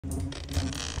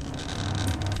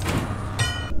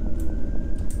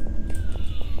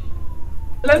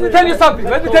Let me tell you something.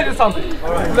 Let me tell you something.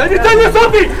 Let me tell you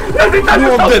something. Let me tell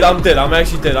you something. I'm dead. I'm dead. I'm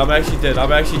actually dead. I'm actually dead.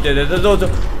 I'm actually dead.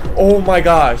 Oh my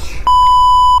gosh.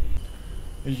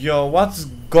 Yo, what's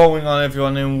going on,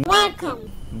 everyone? And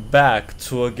Welcome back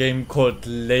to a game called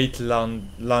Late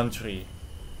Laundry.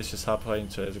 Let's just hop right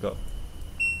into it. Let's go.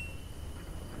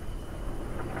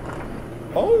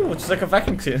 Oh, it's like a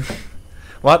vacuum cleaner.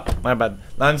 What? My bad.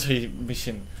 Laundry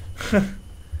machine.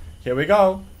 Here we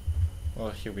go. Oh,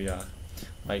 here we are.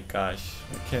 My gosh,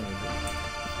 I can't even.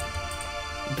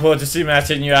 Bro, just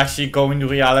imagine you actually go into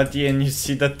reality and you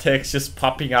see the text just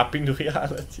popping up into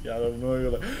reality. I don't know. You're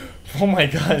like, oh my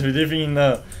god, we're living in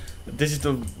a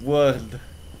digital world.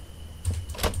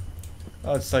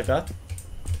 Oh, it's like that.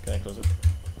 Can I close it?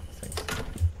 Thanks.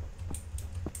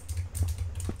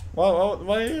 Well,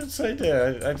 what did you say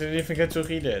there? I didn't even get to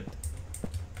read it.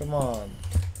 Come on.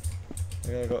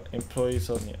 I gotta go employees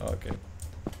only. Okay.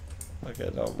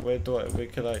 Okay, now where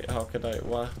can I, how can I,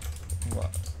 what?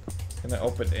 Can I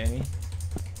open any?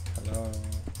 Hello?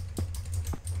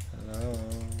 Hello?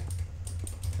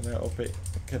 Can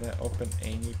I open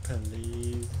any,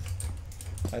 please?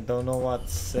 I don't know what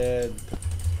said.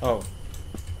 Oh.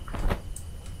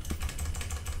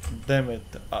 Damn it,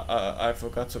 I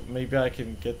forgot to, maybe I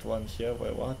can get one here.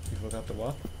 Wait, what? You forgot the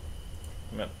what?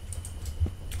 No.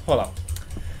 Hold up.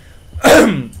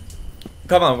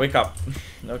 Come on, wake up.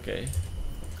 Okay.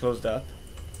 Close that.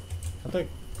 How do I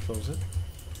close it?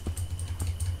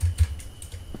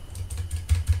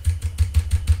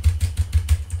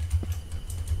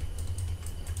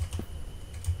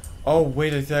 Oh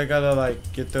wait, I think I gotta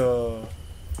like get the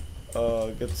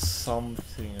get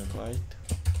something, right?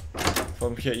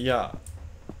 From here, yeah.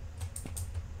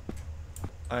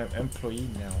 I'm employee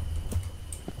now.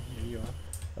 Here you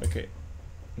are. Okay.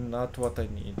 Not what I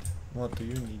need. What do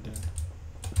you need then?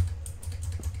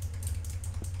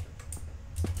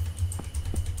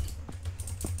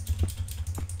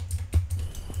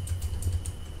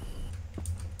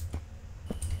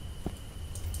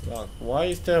 Look, why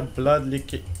is there blood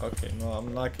leaking? Okay, no,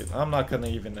 I'm not gonna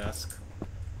even ask.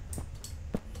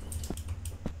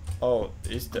 Oh,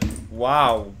 is the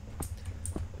wow.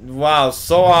 Wow,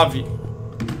 so obvious.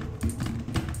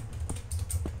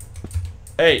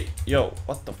 Hey, yo,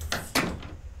 what the f.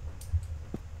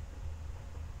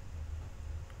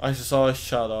 I just saw a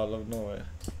shot out of nowhere.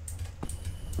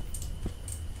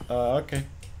 Okay.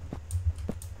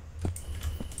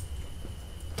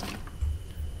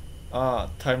 Ah,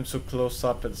 time to close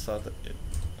up and start it.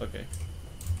 Okay.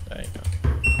 There you go.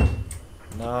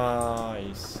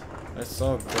 Nice. I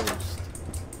saw a ghost.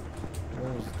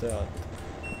 What was that?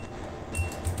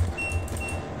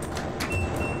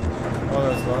 Oh,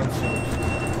 that's launching.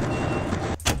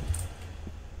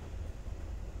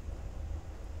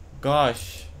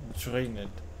 Gosh, drain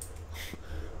it.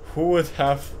 Who would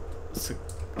have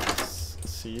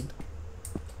succeed?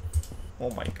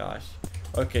 Oh my gosh.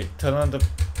 Okay, turn on the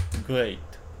great.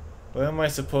 Where am I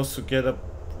supposed to get a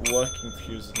working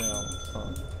fuse now?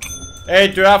 Oh. Hey,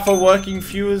 do you have a working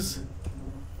fuse?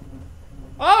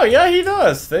 Oh yeah, he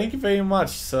does. Thank you very much,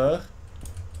 sir.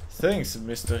 Thanks,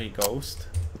 mystery ghost.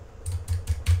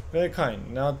 Very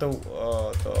kind. Now the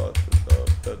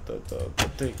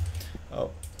thing.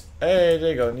 Oh, hey, there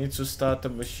you go. Need to start the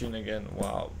machine again.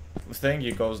 Wow. Thank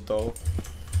you, ghost though.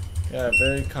 Yeah,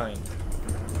 very kind.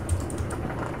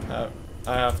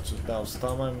 I have to now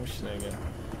start my machine again.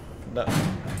 That.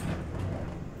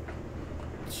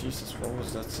 Jesus, what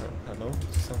was that sound? Hello?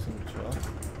 Something dropped?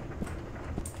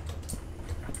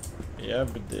 Yeah,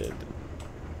 we did.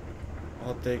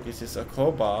 What the heck is this? A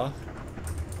crowbar?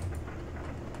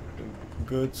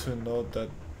 Good to know that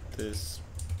this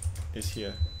is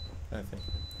here, I think.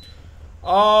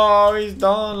 Oh, it's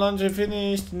done. Laundry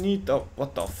finished. Neat. Oh,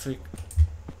 what the frick?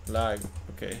 Lag.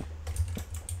 Okay.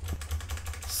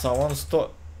 Someone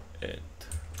stole it.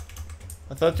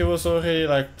 I thought it was already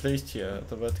like placed here at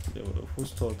the vertical level. Who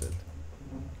stole it?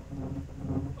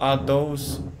 Are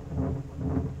those...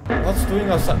 What's doing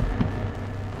outside?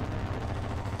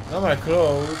 Not my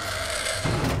clothes.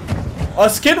 A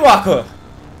skinwalker!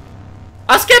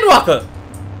 A skinwalker!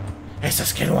 It's a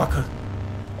skinwalker!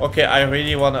 Okay, I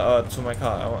really wanna to my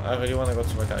car. I really wanna go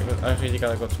to my car. I really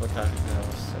gotta go to my car.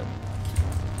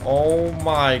 Oh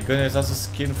my goodness, that's a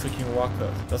skin freaking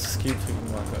walker. That's a skin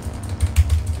freaking walker.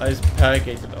 That is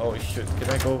barricaded. Oh shit,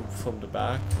 can I go from the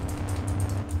back?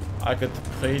 I could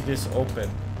pray this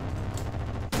open.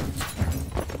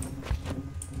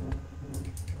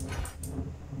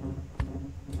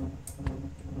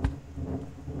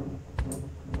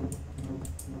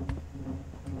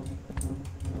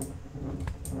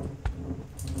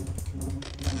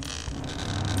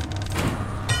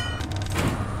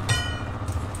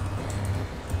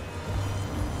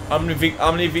 I'm leaving.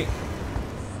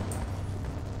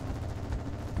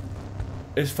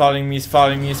 It's following me,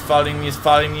 Shut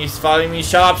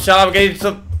up, get it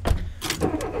up.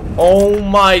 Oh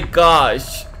my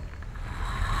gosh.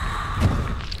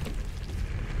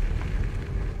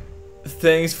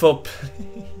 Thanks for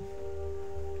playing.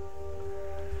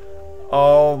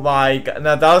 Oh my god.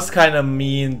 Now that was kind of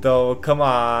mean though. Come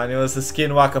on. It was a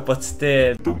skinwalker, but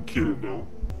still. Don't kill it now.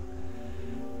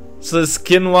 So the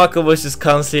skinwalker was just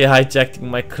constantly hijacking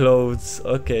my clothes.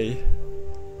 Okay.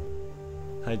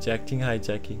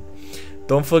 Hijacking.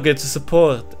 Don't forget to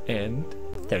support and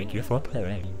thank you for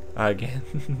playing. Again.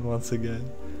 Once again.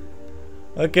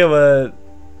 Okay, but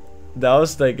that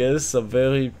was, I guess, a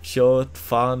very short,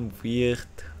 fun, weird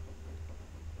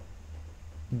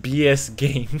BS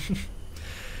game.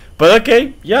 But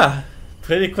okay, yeah,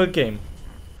 pretty cool game.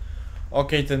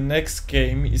 Okay, the next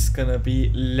game is gonna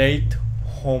be Late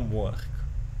Homework.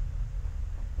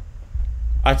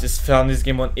 I just found this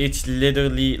game on itch,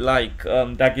 literally like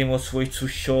that game was way too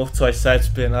short, so I decided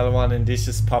to play another one, and this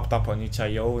just popped up on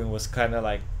itch.io and was kind of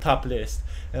like top list,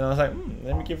 and I was like,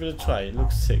 let me give it a try. It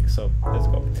looks sick, so let's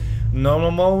go. Normal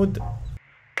mode,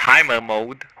 timer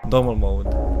mode, normal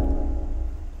mode.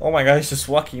 Oh my god, he's just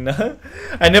walking now.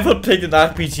 I never played an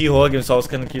RPG horror game, so I was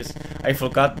kind of curious. I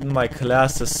forgot my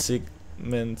class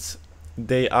assignments.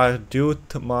 They are due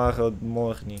tomorrow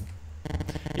morning.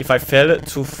 If I fail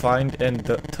to find and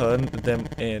turn them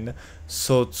in,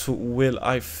 so too will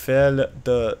I fail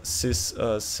the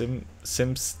Simsters?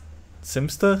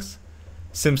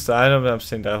 Simster, I don't know if I'm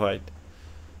saying that right.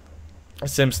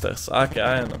 Simsters, okay,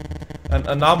 I don't know. An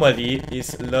anomaly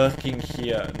is lurking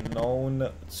here,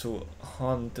 known to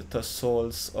haunt the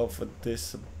souls of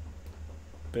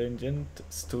disobedient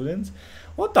students.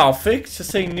 What the fuck?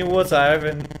 Just saying new words I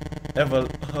haven't ever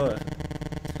heard.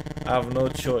 I have no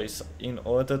choice. In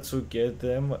order to get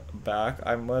them back,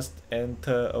 I must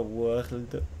enter a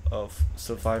world of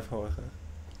survival horror.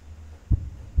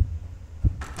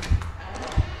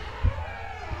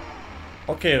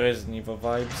 Okay, Resident Evil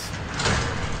vibes.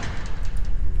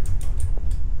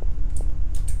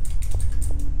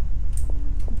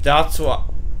 That's what.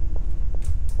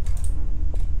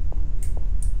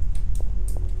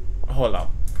 Hold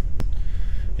up.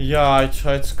 Yeah, I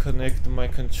tried to connect my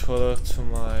controller to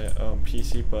my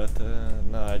PC, but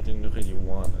no, I didn't really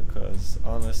want to, because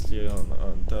honestly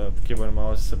on the keyboard and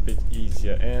mouse it's a bit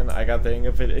easier, and I got the hang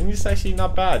of it, and it's actually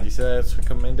not bad. You said it's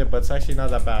recommended, but it's actually not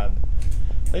that bad.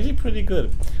 It's actually pretty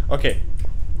good. Okay,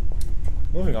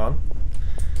 moving on.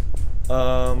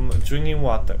 Drinking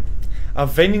water. A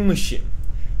vending machine.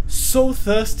 So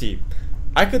thirsty.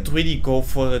 I could really go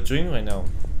for a drink right now.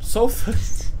 So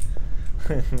thirsty.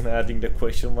 Adding the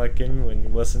question mark in when it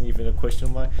wasn't even a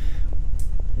question mark.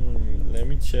 Let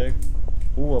me check.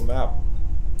 Ooh, a map.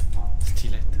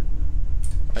 Steal it,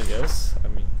 I guess. I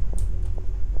mean,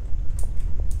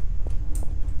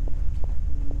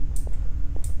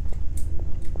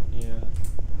 yeah.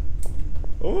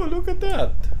 Oh, look at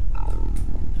that.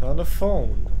 Found a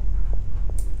phone.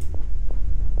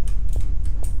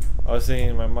 I was saying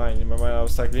in my mind, I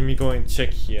was like, let me go and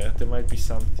check here. There might be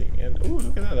something. And oh,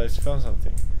 look at that! I just found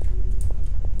something.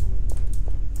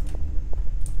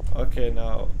 Okay,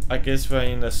 now I guess we're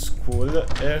in a school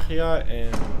area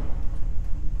and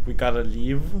we gotta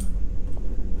leave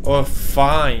or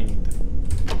find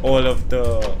all of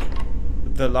the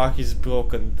lock is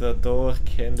broken. The door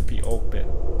can't be open.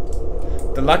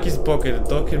 The lock is broken. The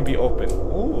door can be open.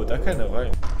 Oh, that kind of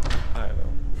rhymes. I don't know.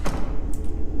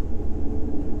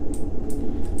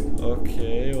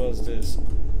 Okay, what's this?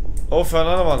 Oh, for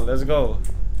another one. Let's go.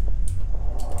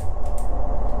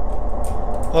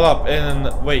 Hold up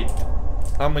and wait.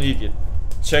 I'm an idiot.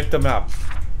 Check the map.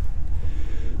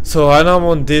 So I know I'm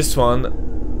on this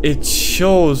one. It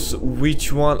shows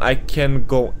which one I can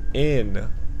go in.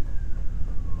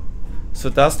 So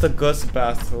that's the girls'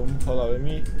 bathroom. Hold on,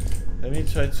 let me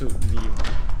try to leave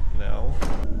now.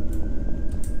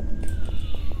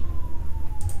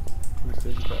 Who's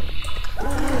this guy?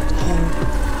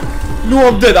 No,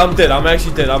 I'm dead. I'm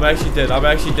actually dead.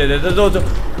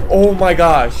 Oh my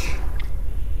gosh.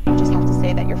 You just have to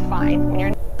say that you're fine when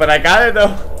you're. But I got it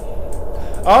though.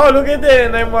 Oh, look at that.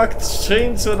 And I walked straight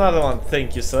into another one.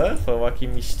 Thank you, sir, for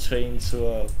walking me straight into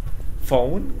a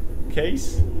phone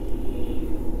case.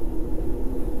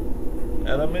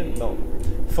 Element? No.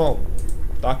 Phone.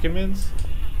 Documents?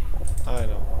 I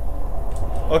know.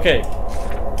 Okay.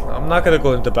 I'm not gonna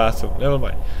go in the bathroom. Never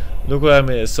mind. Look where I'm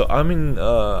in. So I'm in,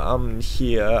 I'm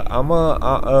here.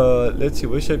 Let's see,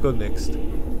 where should I go next?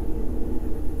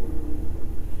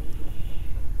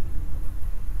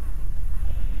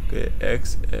 Okay,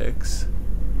 XX.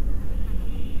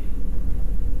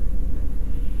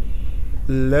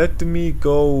 let me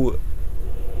go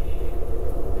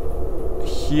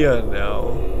here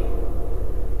now.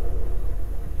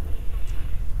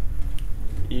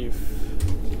 If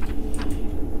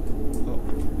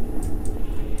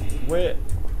where?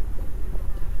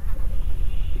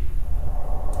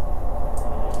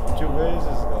 Where is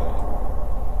this guy?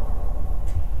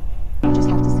 You just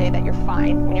have to say that you're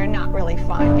fine when you're not really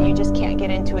fine, but you just can't get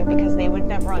into it because they would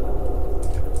never.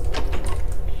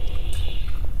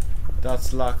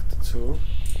 That's locked too.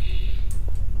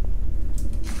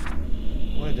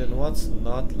 Wait, then what's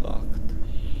not locked?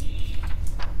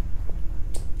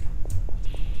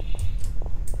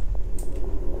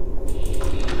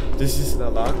 This is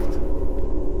not locked.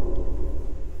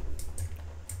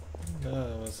 No,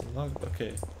 it was locked.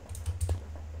 Okay.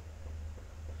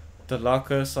 The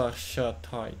lockers are shut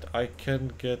tight. I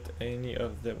can't get any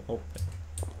of them open.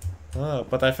 Ah,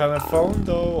 but I found a phone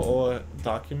though, or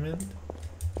document,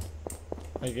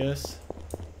 I guess.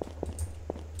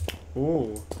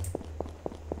 Ooh.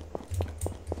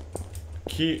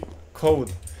 Key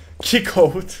code.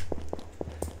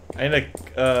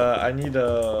 I need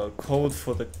a code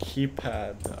for the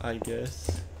keypad, I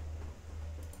guess.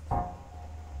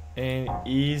 And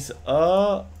is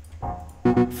a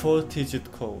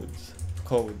 4-digit code.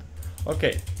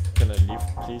 Okay. Can I leave,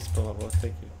 please? Blah, blah,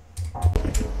 thank you.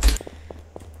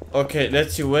 Okay,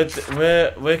 let's see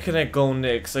where can I go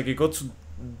next? I can go to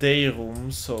day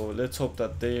room, so let's hope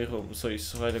that day room so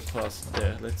it's right across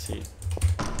there. Let's see.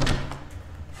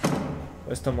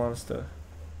 Where's the monster?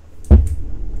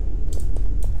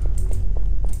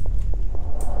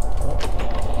 Oh.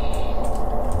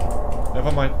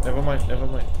 Never mind.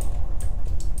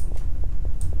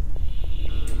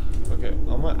 Okay,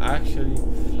 am I actually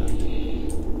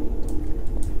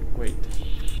wait,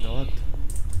 not.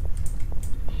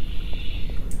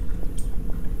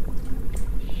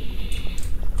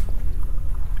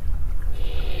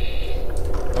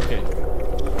 Okay.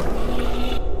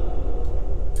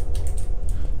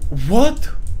 What?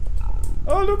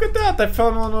 Oh, look at that! I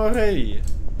found one already.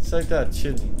 It's like that,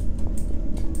 chilling.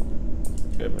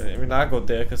 Okay, I mean, I go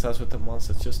there because that's what the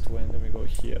monster just went. Let me go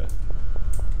here.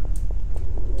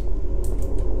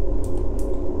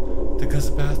 The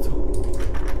Gazpato.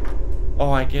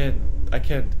 Oh, I can't.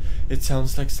 It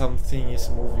sounds like something is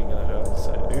moving around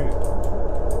inside. Ew.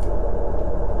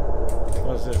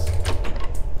 What's this?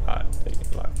 Ah, take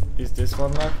it locked. Is this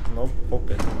one locked? Nope,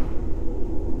 open.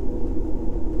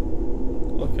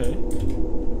 Okay.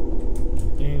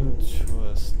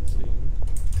 Interesting.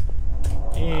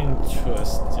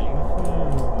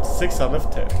 6 out of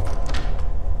 10.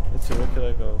 Let's see, where can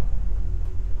I go?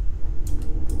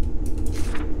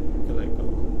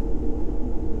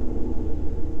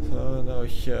 So now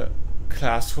here,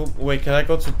 classroom. Wait, can I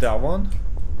go to that one?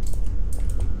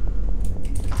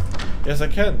 Yes, I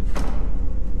can.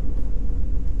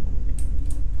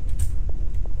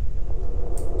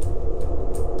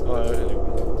 Oh, I already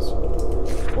went this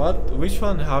one. What? Which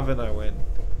one haven't I went?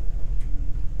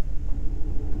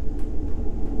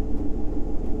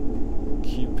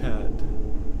 Keypad.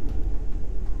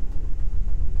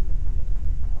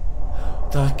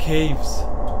 The caves.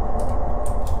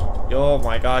 Oh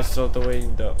my gosh, so the way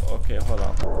in the... Okay, hold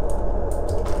on.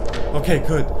 Okay,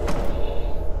 good.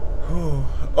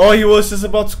 Oh, he was just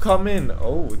about to come in.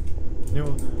 Oh.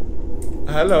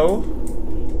 Hello?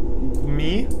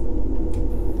 Me?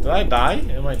 Did I die?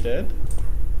 Am I dead?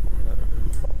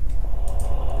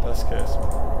 That scares me.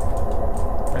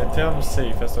 I think I'm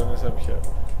safe as long as I'm here.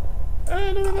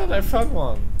 Hey, look at that, I found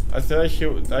one. I thought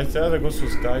the ghost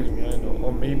was guiding me, I know.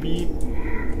 Or maybe...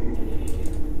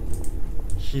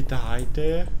 he died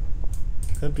there?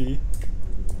 Could be.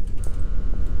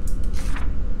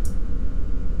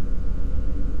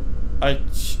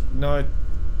 No.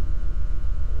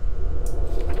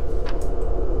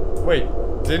 Wait,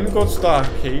 didn't go to the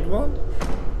arcade one?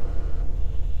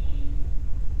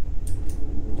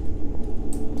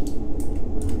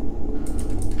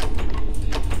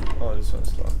 Oh, this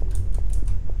one's locked.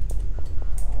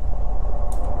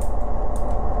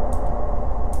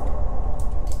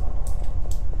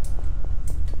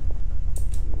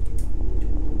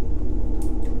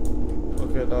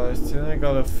 Okay, now I still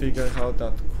gotta figure out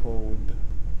that code.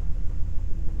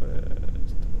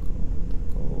 Where's the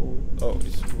code? Oh,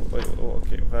 it's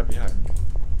okay, right behind me.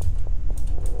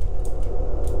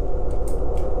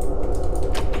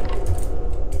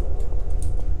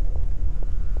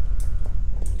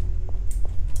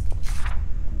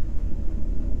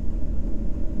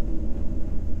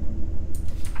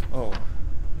 Oh,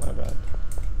 my bad.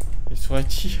 It's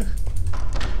right here.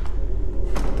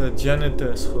 The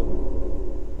janitor's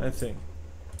room, I think.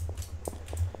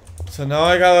 So now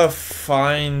I gotta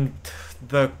find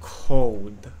the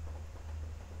code.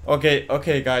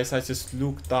 Okay guys, I just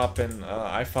looked up and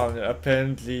I found it.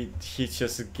 Apparently he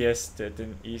just guessed it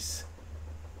and is...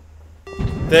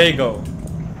 There you go.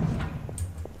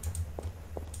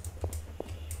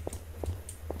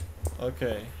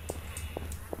 Okay.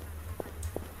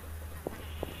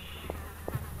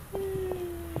 Oh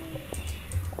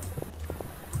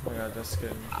my god, that's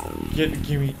good.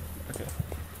 Give me... Okay.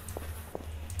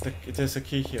 There's a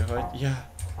key here, right? Yeah.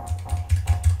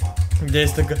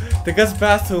 There's the girl's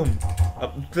bathroom.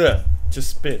 Bleh,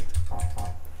 just spit.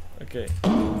 Okay.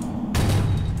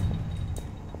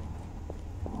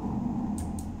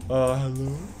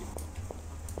 Hello?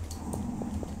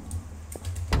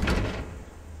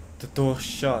 The door's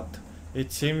shut.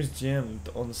 It seems jammed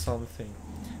on something.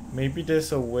 Maybe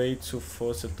there's a way to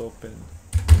force it open.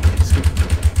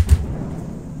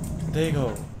 There you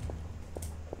go.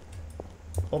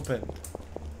 Opened.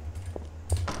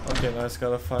 Okay, now I just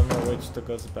gotta find my way to the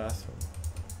girl's bathroom.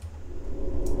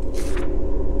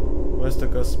 Where's the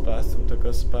girl's bathroom? The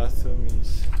girl's bathroom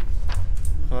is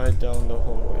right down the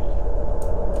hallway.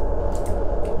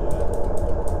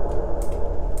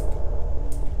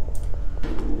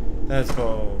 Yeah. Let's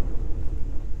go.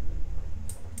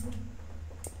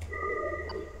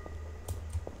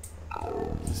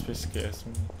 This place scares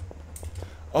me.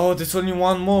 Oh, there's only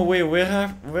one more. Wait, where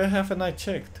haven't I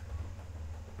checked?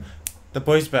 The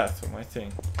boys' bathroom, I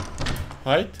think.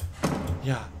 Right?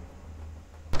 Yeah.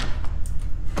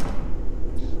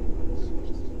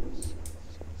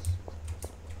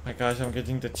 My gosh, I'm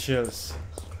getting the chills.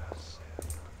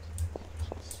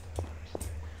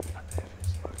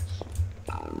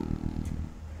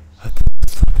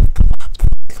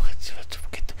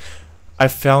 I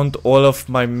found all of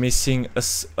my missing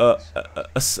segments. Oh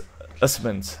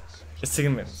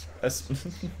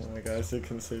my god, I still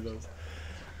can say those.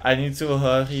 I need to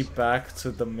hurry back to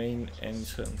the main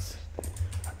entrance.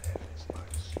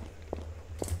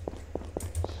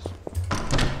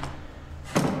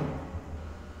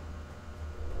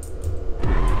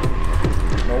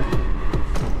 Nope.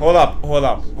 Hold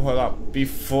up.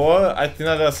 Before, I think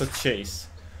that there's a chase.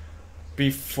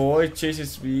 Before it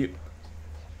chases me,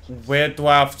 where do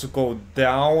I have to go?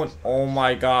 Down? Oh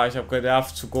my gosh, I'm gonna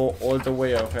have to go all the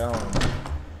way around.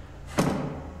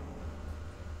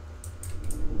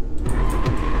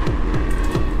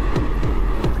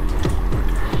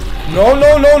 No,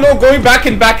 going back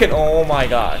and oh my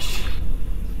gosh.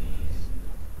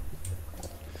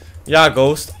 Yeah,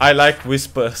 Ghost, I like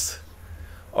whispers.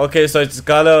 Okay, so it's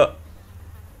gotta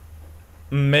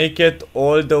make it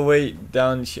all the way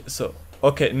down here. So,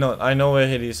 okay, no, I know where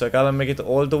it is. So I gotta make it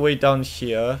all the way down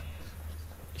here.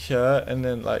 Here, and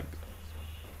then like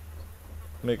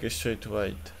make it straight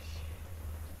right.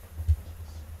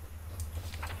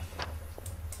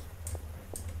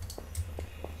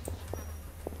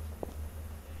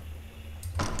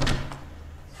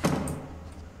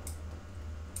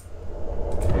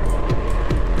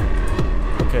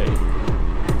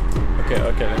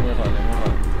 Okay, let me run.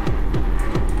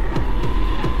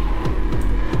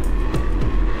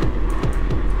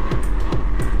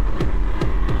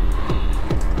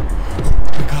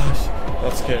 Oh my gosh,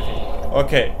 that's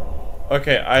scary.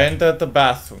 Okay, I entered the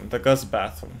bathroom, the girl's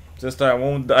bathroom. Just so I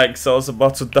won't die, because I was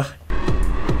about to die.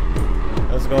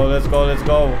 Let's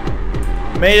go.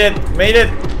 Made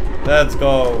it! Let's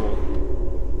go.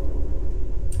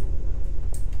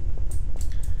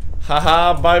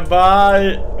 Haha,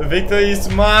 bye. Victory is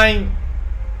mine.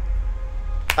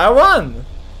 I won.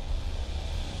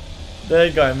 There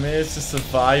you go, I managed to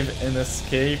survive and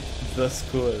escape the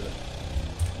school.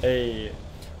 Hey,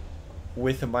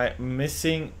 with my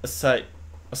missing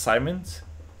assignments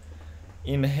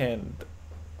in hand,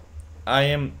 I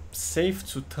am safe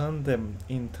to turn them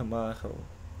in tomorrow.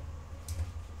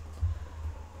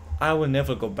 I will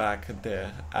never go back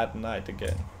there at night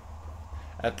again.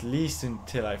 At least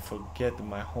until I forget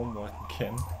my homework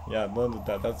again. Yeah, don't do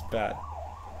that, that's bad.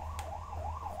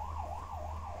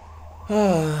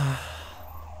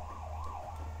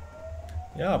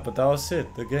 Yeah, but that was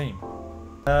it, the game.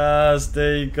 Yes,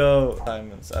 there you go.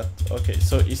 Diamonds. Okay,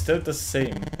 so it's still the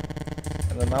same.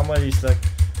 And the number is like...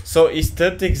 So it's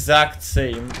still the exact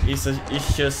same. It's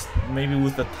just maybe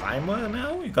with the timer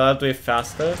now? You gotta do it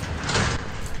faster.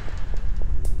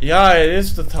 Yeah, it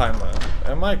is the timer.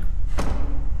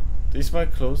 Is my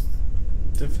close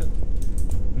different?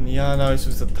 Yeah, no, it's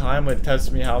with the timer. It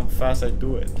tells me how fast I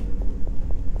do it.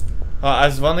 I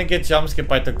just wanna get jumpscared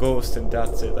by the ghost and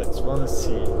that's it. I just wanna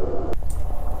see.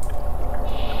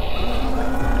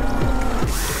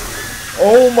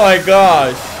 Oh my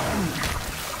gosh!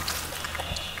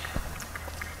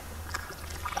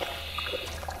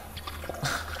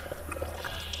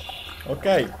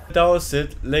 Okay, that was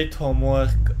it. Late homework,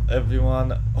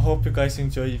 everyone. Hope you guys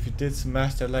enjoy. If you did,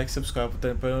 smash that like, subscribe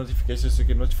button, turn notifications so you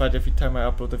get notified every time I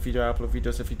upload a video. I upload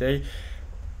videos every day.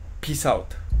 Peace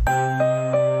out.